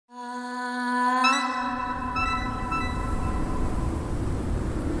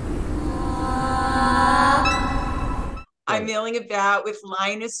Milling About with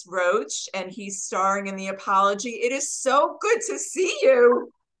Linus Roache, and he's starring in The Apology. It is so good to see you.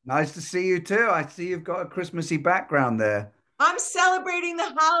 Nice to see you too. I see you've got a Christmassy background there. I'm celebrating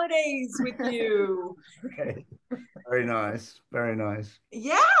the holidays with you. Okay. Very nice. Very nice.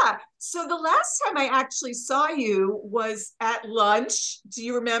 Yeah. So the last time I actually saw you was at lunch. Do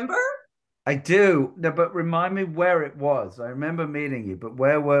you remember? I do. No, but remind me where it was. I remember meeting you, but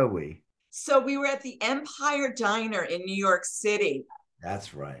where were we? So we were at the Empire Diner in New York City.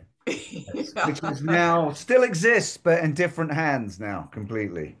 That's right. Yes. Yeah. Which is now still exists, but in different hands now,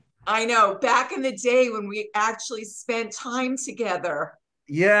 completely. I know. Back in the day when we actually spent time together.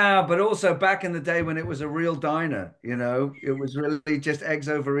 Yeah, but also back in the day when it was a real diner, it was really just eggs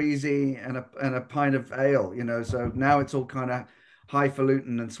over easy and a pint of ale. So now it's all kind of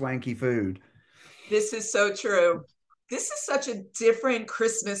highfalutin and swanky food. This is so true. This is such a different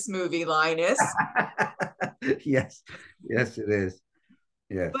Christmas movie, Linus, Yes, yes, it is.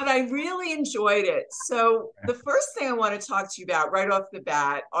 Yes. but I really enjoyed it. So, the first thing I want to talk to you about right off the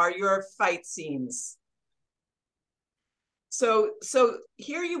bat are your fight scenes. So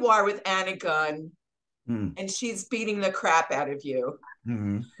here you are with Anna Gunn, Mm. and she's beating the crap out of you.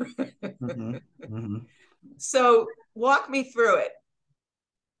 Hmm. Hmm. Hmm. So, walk me through it.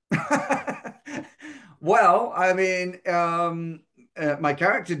 Well, I mean, my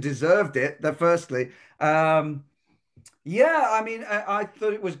character deserved it. That firstly, yeah, I mean, I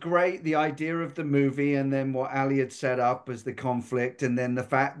thought it was great, the idea of the movie, and then what Ali had set up as the conflict, and then the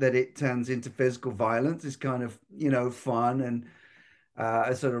fact that it turns into physical violence is kind of, fun and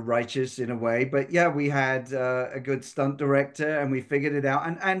sort of righteous in a way. But yeah, we had a good stunt director, and we figured it out.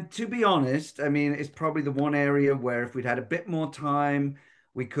 And to be honest, I mean, it's probably the one area where if we'd had a bit more time,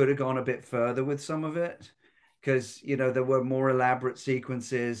 we could have gone a bit further with some of it, because there were more elaborate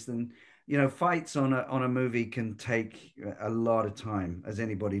sequences than fights on a movie can take a lot of time, as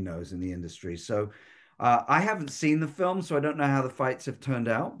anybody knows in the industry. So I haven't seen the film, so I don't know how the fights have turned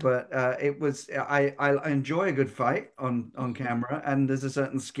out. But it was I enjoy a good fight on camera, and there's a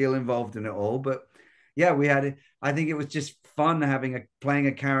certain skill involved in it all. But yeah, we had. I think it was just fun having playing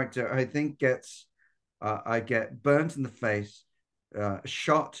a character. I think gets I get burnt in the face,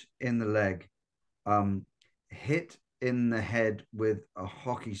 shot in the leg, um, hit in the head with a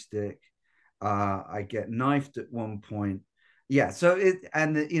hockey stick. I get knifed at one point. Yeah, so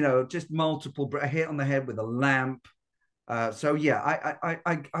just multiple a hit on the head with a lamp. So yeah,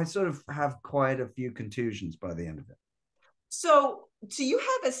 I sort of have quite a few contusions by the end of it. So, do you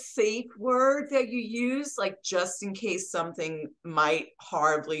have a safe word that you use, like just in case something might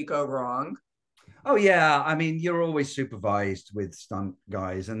horribly go wrong? Oh yeah, I mean you're always supervised with stunt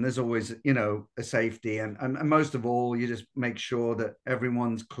guys, and there's always a safety, and most of all, you just make sure that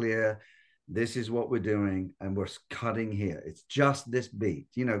everyone's clear. This is what we're doing, and we're cutting here. It's just this beat,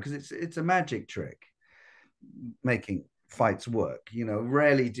 because it's a magic trick making fights work.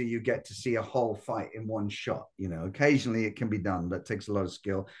 Rarely do you get to see a whole fight in one shot. Occasionally it can be done, but it takes a lot of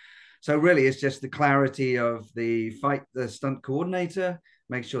skill. So really, it's just the clarity of the fight, the stunt coordinator,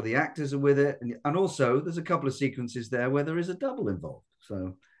 make sure the actors are with it, and also there's a couple of sequences there where there is a double involved,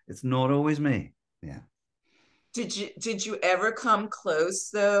 so it's not always me. Yeah. Did you ever come close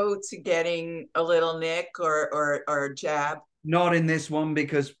though to getting a little nick or jab? Not in this one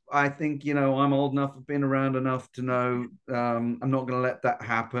because I think I'm old enough, I've been around enough to know I'm not going to let that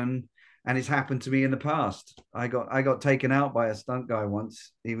happen. And it's happened to me in the past. I got taken out by a stunt guy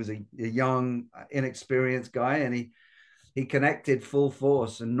once. He was a young, inexperienced guy, and he connected full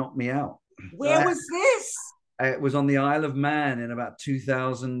force and knocked me out. So Where was this? it was on the Isle of Man in about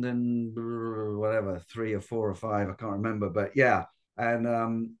 2000 and whatever, 3 or 4 or 5, I can't remember, but yeah.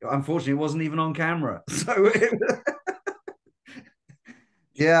 And unfortunately, it wasn't even on camera. So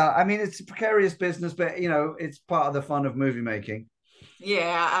yeah, I mean, it's a precarious business, but it's part of the fun of movie making.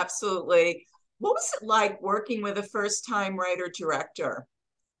 Yeah, absolutely. What was it like working with a first-time writer director?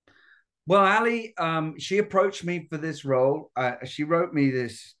 Well, Ali, she approached me for this role. She wrote me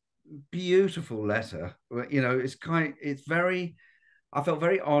this beautiful letter. It's very, I felt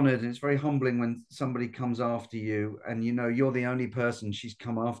very honored, and it's very humbling when somebody comes after you, and you're the only person she's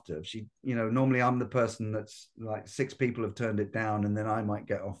come after. Normally I'm the person that's like 6 people have turned it down, and then I might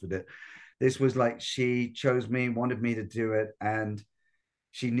get offered it. This was like she chose me, wanted me to do it, and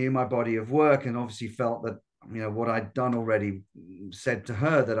she knew my body of work, and obviously felt that what I'd done already said to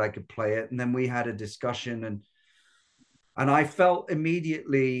her that I could play it. And then we had a discussion, and I felt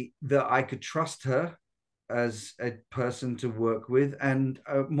immediately that I could trust her as a person to work with. And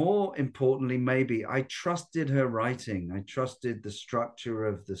more importantly, maybe I trusted her writing. I trusted the structure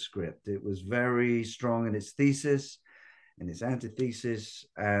of the script. It was very strong in its thesis, and its antithesis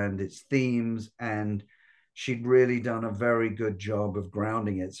and its themes, and she'd really done a very good job of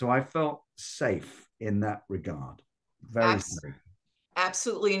grounding it. So I felt safe in that regard. Very safe.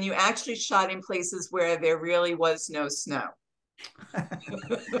 Absolutely. And you actually shot in places where there really was no snow.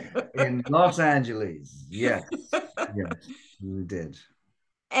 In Los Angeles, yes, yes, we did.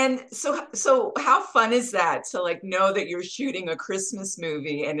 And so how fun is that to like know that you're shooting a Christmas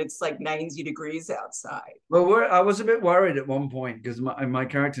movie and it's like 90 degrees outside? Well, I was a bit worried at one point because my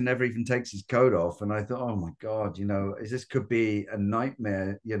character never even takes his coat off, and I thought, oh my God, this could be a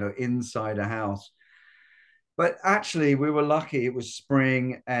nightmare, inside a house. But actually, we were lucky. It was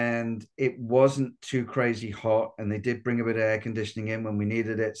spring and it wasn't too crazy hot, and they did bring a bit of air conditioning in when we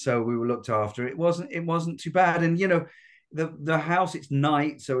needed it, so we were looked after. It wasn't too bad, and the house, it's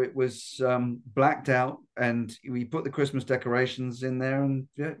night, so it was blacked out, and we put the Christmas decorations in there, and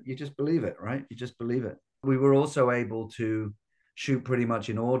yeah, you just believe it, right? You just believe it. We were also able to shoot pretty much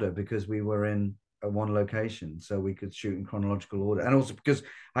in order because we were in one location, so we could shoot in chronological order. And also because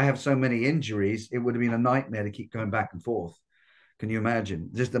I have so many injuries, it would have been a nightmare to keep going back and forth. Can you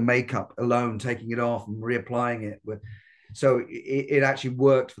imagine just the makeup alone, taking it off and reapplying it with? So it actually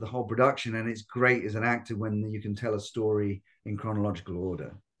worked for the whole production, and it's great as an actor when you can tell a story in chronological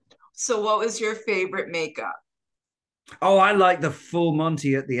order. So what was your favorite makeup? Oh, I like the full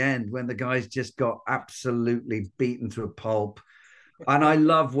Monty at the end when the guys just got absolutely beaten to a pulp. And I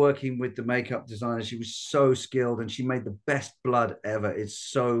love working with the makeup designer. She was so skilled, and she made the best blood ever. It's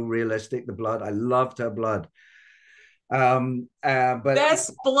so realistic, the blood. I loved her blood. But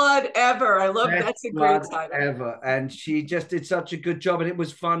Best blood ever. I love that's a great title. Ever. And she just did such a good job. And it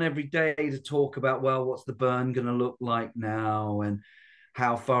was fun every day to talk about, well, what's the burn going to look like now? And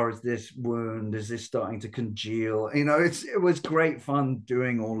how far is this wound? Is this starting to congeal? It was great fun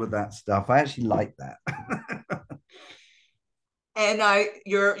doing all of that stuff. I actually like that. And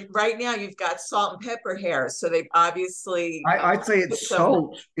you're right now you've got salt and pepper hair, so they've obviously I'd say it's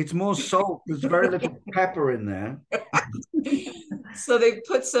salt. It's more salt. There's very little pepper in there. So they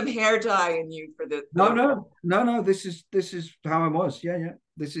put some hair dye in you for the No. This is how I was. Yeah.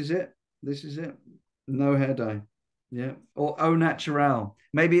 This is it. No hair dye. Yeah. Or au naturel.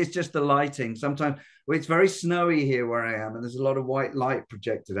 Maybe it's just the lighting. Sometimes it's very snowy here where I am, and there's a lot of white light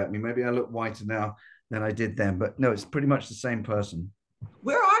projected at me. Maybe I look whiter now than I did then, but no, it's pretty much the same person.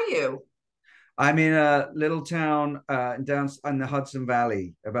 Where are you? I'm in a little town down in the Hudson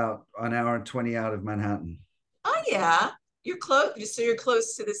Valley, about an hour and 20 out of Manhattan. Oh yeah, you're close. So you're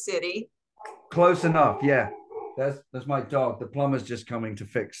close to the city. Close enough, yeah. That's my dog. The plumber's just coming to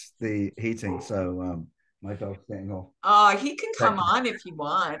fix the heating, so my dog's getting off. Oh, he can come on if you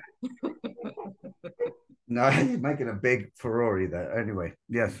want. No, he's making a big Ferrari there. Anyway,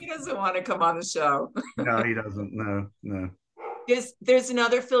 yes. He doesn't want to come on the show. No, he doesn't. No. There's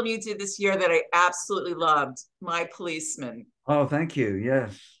another film you did this year that I absolutely loved, My Policeman. Oh, thank you.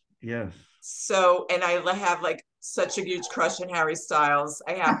 Yes. So, and I have like such a huge crush on Harry Styles,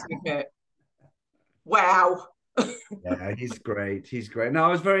 I have to admit. Wow. Yeah, he's great. No, I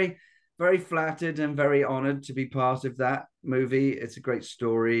was very, very flattered and very honored to be part of that movie. It's a great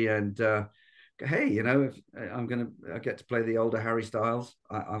story, and hey, if I get to play the older Harry Styles,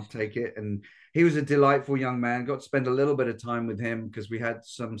 I'll take it. And he was a delightful young man. Got to spend a little bit of time with him because we had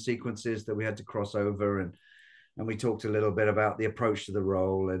some sequences that we had to cross over, and we talked a little bit about the approach to the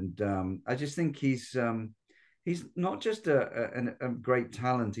role. And I just think he's not just a great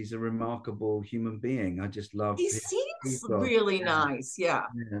talent. He's a remarkable human being. I just love. He seems really nice. Yeah.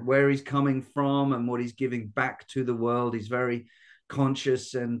 Where he's coming from and what he's giving back to the world. He's very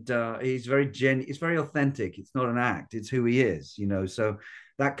conscious, and he's very it's very authentic. It's not an act, it's who he is, so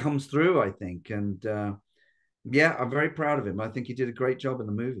that comes through, I think. And yeah, I'm very proud of him. I think he did a great job in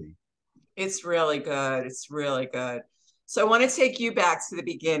the movie. It's really good. So I want to take you back to the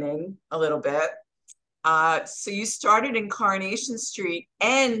beginning a little bit. So you started in Coronation Street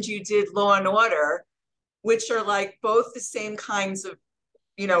and you did Law and Order, which are like both the same kinds of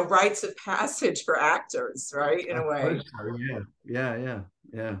rites of passage for actors, right? In a way. Yeah.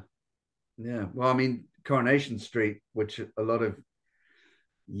 Well, I mean, Coronation Street, which a lot of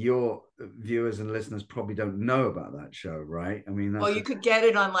your viewers and listeners probably don't know about that show, right? I mean, you could get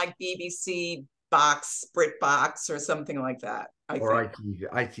it on like BBC Box, BritBox, or something like that. Or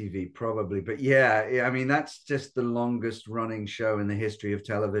ITV probably. But yeah, I mean, that's just the longest running show in the history of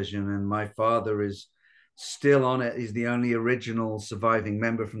television. And my father is still on it. He's the only original surviving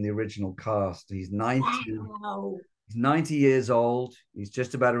member from the original cast. He's 90. Wow. He's 90 years old. He's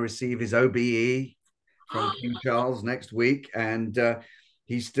just about to receive his OBE from King Charles next week. And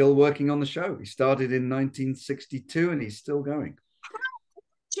he's still working on the show. He started in 1962 and he's still going.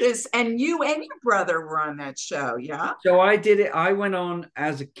 Just and you and your brother were on that show, yeah? So I did it. I went on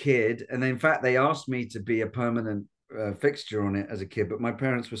as a kid, and in fact, they asked me to be a permanent fixture on it as a kid. But my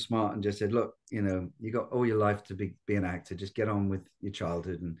parents were smart and just said, "Look, you know, you got all your life to be an actor. Just get on with your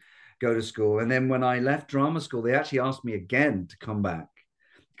childhood and go to school." And then when I left drama school, they actually asked me again to come back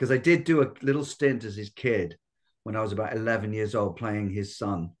because I did do a little stint as his kid when I was about 11 years old, playing his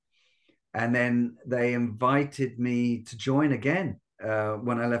son. And then they invited me to join again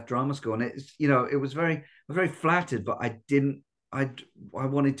when I left drama school, and it's, you know, it was very flattered, but I didn't. I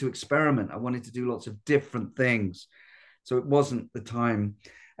wanted to experiment. I wanted to do lots of different things, so it wasn't the time.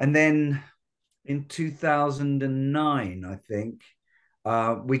 And then in 2009, I think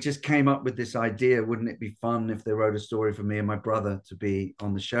we just came up with this idea. Wouldn't it be fun if they wrote a story for me and my brother to be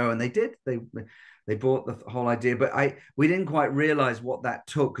on the show? And they did. They bought the whole idea, but we didn't quite realize what that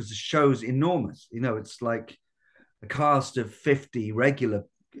took because the show's enormous. You know, it's like a cast of 50 regular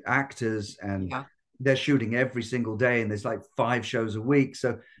actors, and Yeah. they're shooting every single day, and there's like 5 shows a week.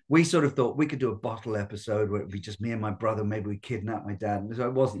 So we sort of thought we could do a bottle episode where it'd be just me and my brother. Maybe we kidnap my dad. And so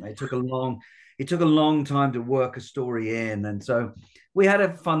it wasn't. It took a long time to work a story in. And so we had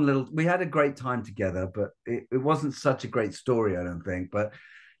we had a great time together, but it wasn't such a great story, I don't think. But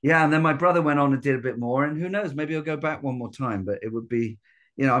yeah, and then my brother went on and did a bit more, and who knows, maybe I'll go back one more time. But it would be,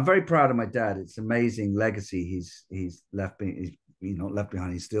 you know, I'm very proud of my dad. It's amazing legacy he's left me. He's not left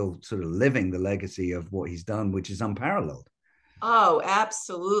behind. He's still sort of living the legacy of what he's done, which is unparalleled. Oh,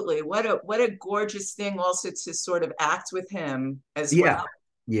 absolutely. What a gorgeous thing also to sort of act with him as well.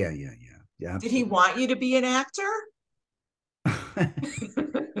 Yeah, yeah, Did he absolutely. want you to be an actor?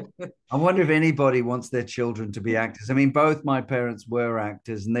 I wonder if anybody wants their children to be actors. I mean, both my parents were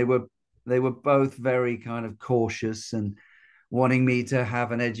actors, and they were both very kind of cautious and wanting me to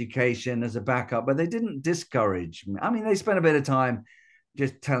have an education as a backup, but they didn't discourage me. I mean, they spent a bit of time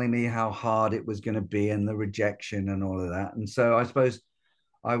just telling me how hard it was going to be and the rejection and all of that. And so I suppose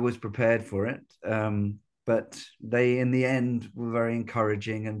I was prepared for it. But they, in the end, were very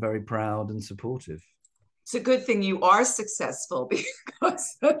encouraging and very proud and supportive. It's a good thing you are successful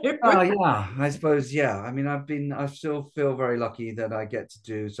because Oh yeah, I suppose yeah. I mean, I still feel very lucky that I get to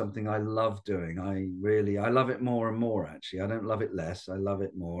do something I love doing. I love it more and more actually. I don't love it less. I love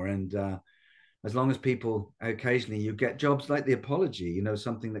it more. And as long as people occasionally you get jobs like the apology, you know,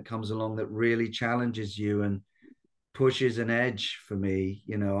 something that comes along that really challenges you and pushes an edge for me.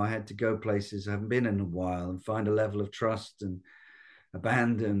 You know, I had to go places I haven't been in a while and find a level of trust and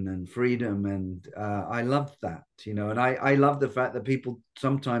abandon and freedom, and I love that, you know. And I love the fact that people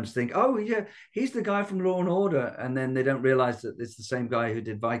sometimes think, oh yeah, he's the guy from Law and Order, and then they don't realize that it's the same guy who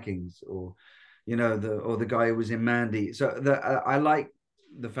did Vikings, or you know, the guy who was in Mandy. So I like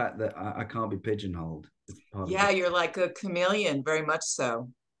the fact that I can't be pigeonholed. It's part of yeah, the you're like a chameleon, very much so.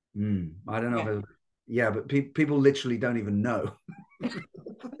 I don't Yeah. know if yeah, but people literally don't even know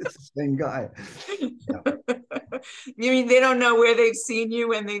it's the same guy. Yeah. You mean they don't know where they've seen you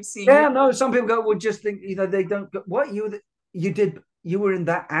when they've seen you? Yeah, no, some people go, would just think, you know, they don't go, what you did, you were in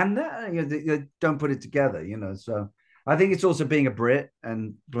that and that, you know, they don't put it together, you know. So I think it's also being a Brit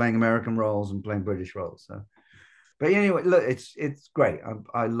and playing American roles and playing British roles. So, but anyway, look, it's great.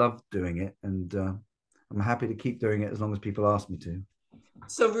 I love doing it, and I'm happy to keep doing it as long as people ask me to.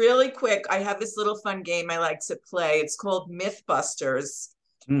 So really quick, I have this little fun game I like to play. It's called Mythbusters.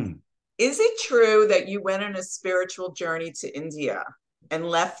 Mm. Is it true that you went on a spiritual journey to India and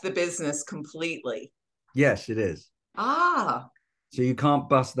left the business completely? Yes, it is. Ah, So you can't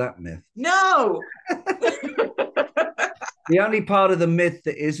bust that myth. no. The only part of the myth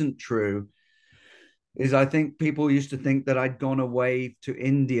that isn't true is I think people used to think that I'd gone away to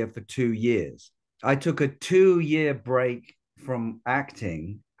India for 2 years. I took a 2 year break from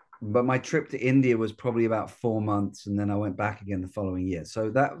acting, but my trip to India was probably about 4 months, and then I went back again the following year. So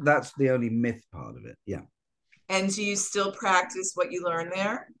that's the only myth part of it. Yeah. And do you still practice what you learned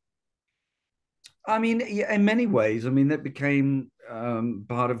there? I mean, yeah, in many ways, I mean, that became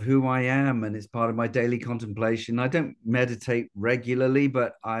part of who I am, and it's part of my daily contemplation. I don't meditate regularly,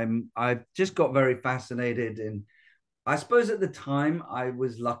 but I've just got very fascinated in. I suppose at the time I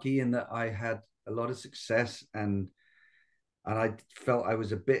was lucky in that I had a lot of success, and I felt I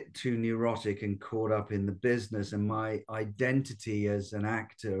was a bit too neurotic and caught up in the business and my identity as an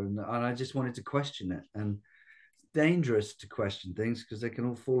actor, and I just wanted to question it. And dangerous to question things because they can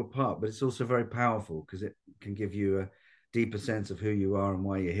all fall apart, but it's also very powerful because it can give you a deeper sense of who you are and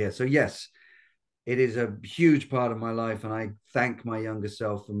why you're here. So yes, it is a huge part of my life, and I thank my younger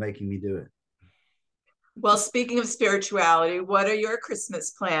self for making me do it. Well, speaking of spirituality, what are your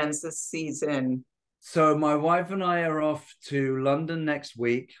Christmas plans this season? So my wife and I are off to London next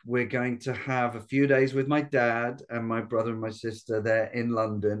week. We're going to have a few days with my dad and my brother and my sister there in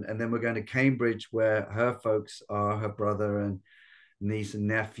London. And then we're going to Cambridge, where her folks are, her brother and niece and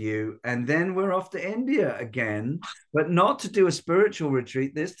nephew. And then we're off to India again, but not to do a spiritual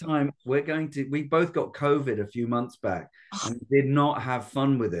retreat. This time we both got COVID a few months back and did not have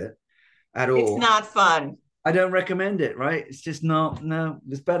fun with it at all. It's not fun. I don't recommend it, right? It's just not, no,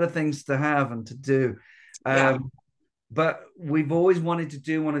 there's better things to have and to do. Yeah. But we've always wanted to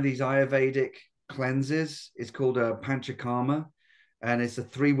do one of these Ayurvedic cleanses. It's called a Panchakarma, and it's a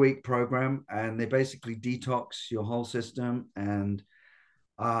 3-week program, and they basically detox your whole system. And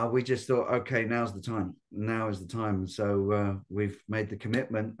we just thought, okay, now's the time. Now is the time. So we've made the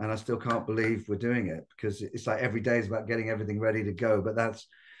commitment, and I still can't believe we're doing it, because it's like every day is about getting everything ready to go. But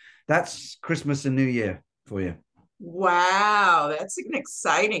that's Christmas and New Year for you. Wow, that's an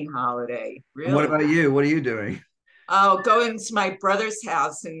exciting holiday. Really. What about you? What are you doing? Oh, going to my brother's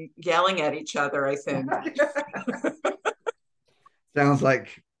house and yelling at each other, I think. Sounds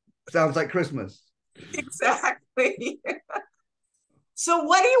like Christmas. Exactly. So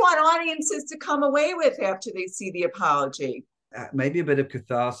what do you want audiences to come away with after they see the apology? Maybe a bit of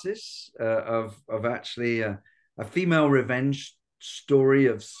catharsis, of actually a female revenge story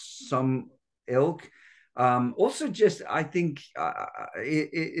of some ilk. Also, just I think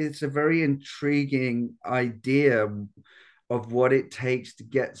it's a very intriguing idea of what it takes to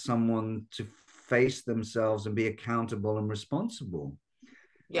get someone to face themselves and be accountable and responsible.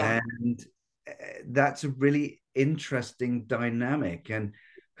 Yeah. And that's a really interesting dynamic. And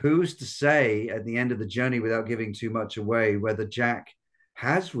who's to say at the end of the journey, without giving too much away, whether Jack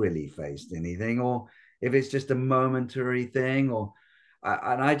has really faced anything, or if it's just a momentary thing,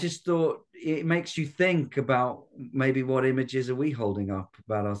 and I just thought it makes you think about maybe what images are we holding up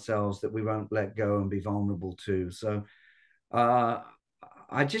about ourselves that we won't let go and be vulnerable to. So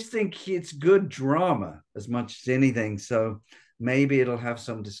I just think it's good drama as much as anything. So maybe it'll have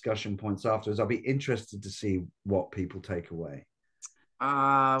some discussion points afterwards. I'll be interested to see what people take away.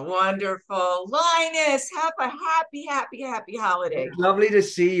 Wonderful. Linus, have a happy holiday. It's lovely to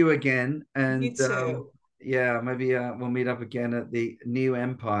see you again. And you too. Yeah, maybe we'll meet up again at the New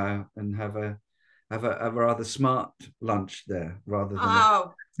Empire and have a rather smart lunch there rather than.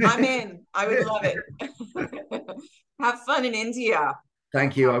 Oh, I'm in. I would love it. Have fun in India.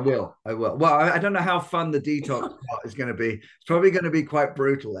 Thank you. I will. Well, I don't know how fun the detox part is going to be. It's probably going to be quite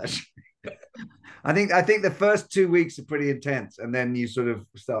brutal, actually. I think the first 2 weeks are pretty intense, and then you sort of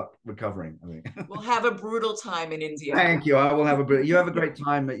start recovering. I mean. We'll have a brutal time in India. Thank you. I will have a brutal. You have a great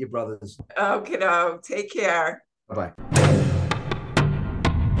time at your brother's. Okay, no. Take care. Bye-bye.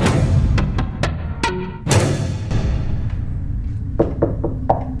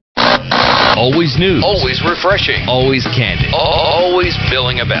 Always news. Always refreshing. Always candid. Always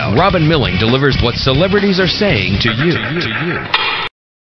milling about. Robin Milling delivers what celebrities are saying to you.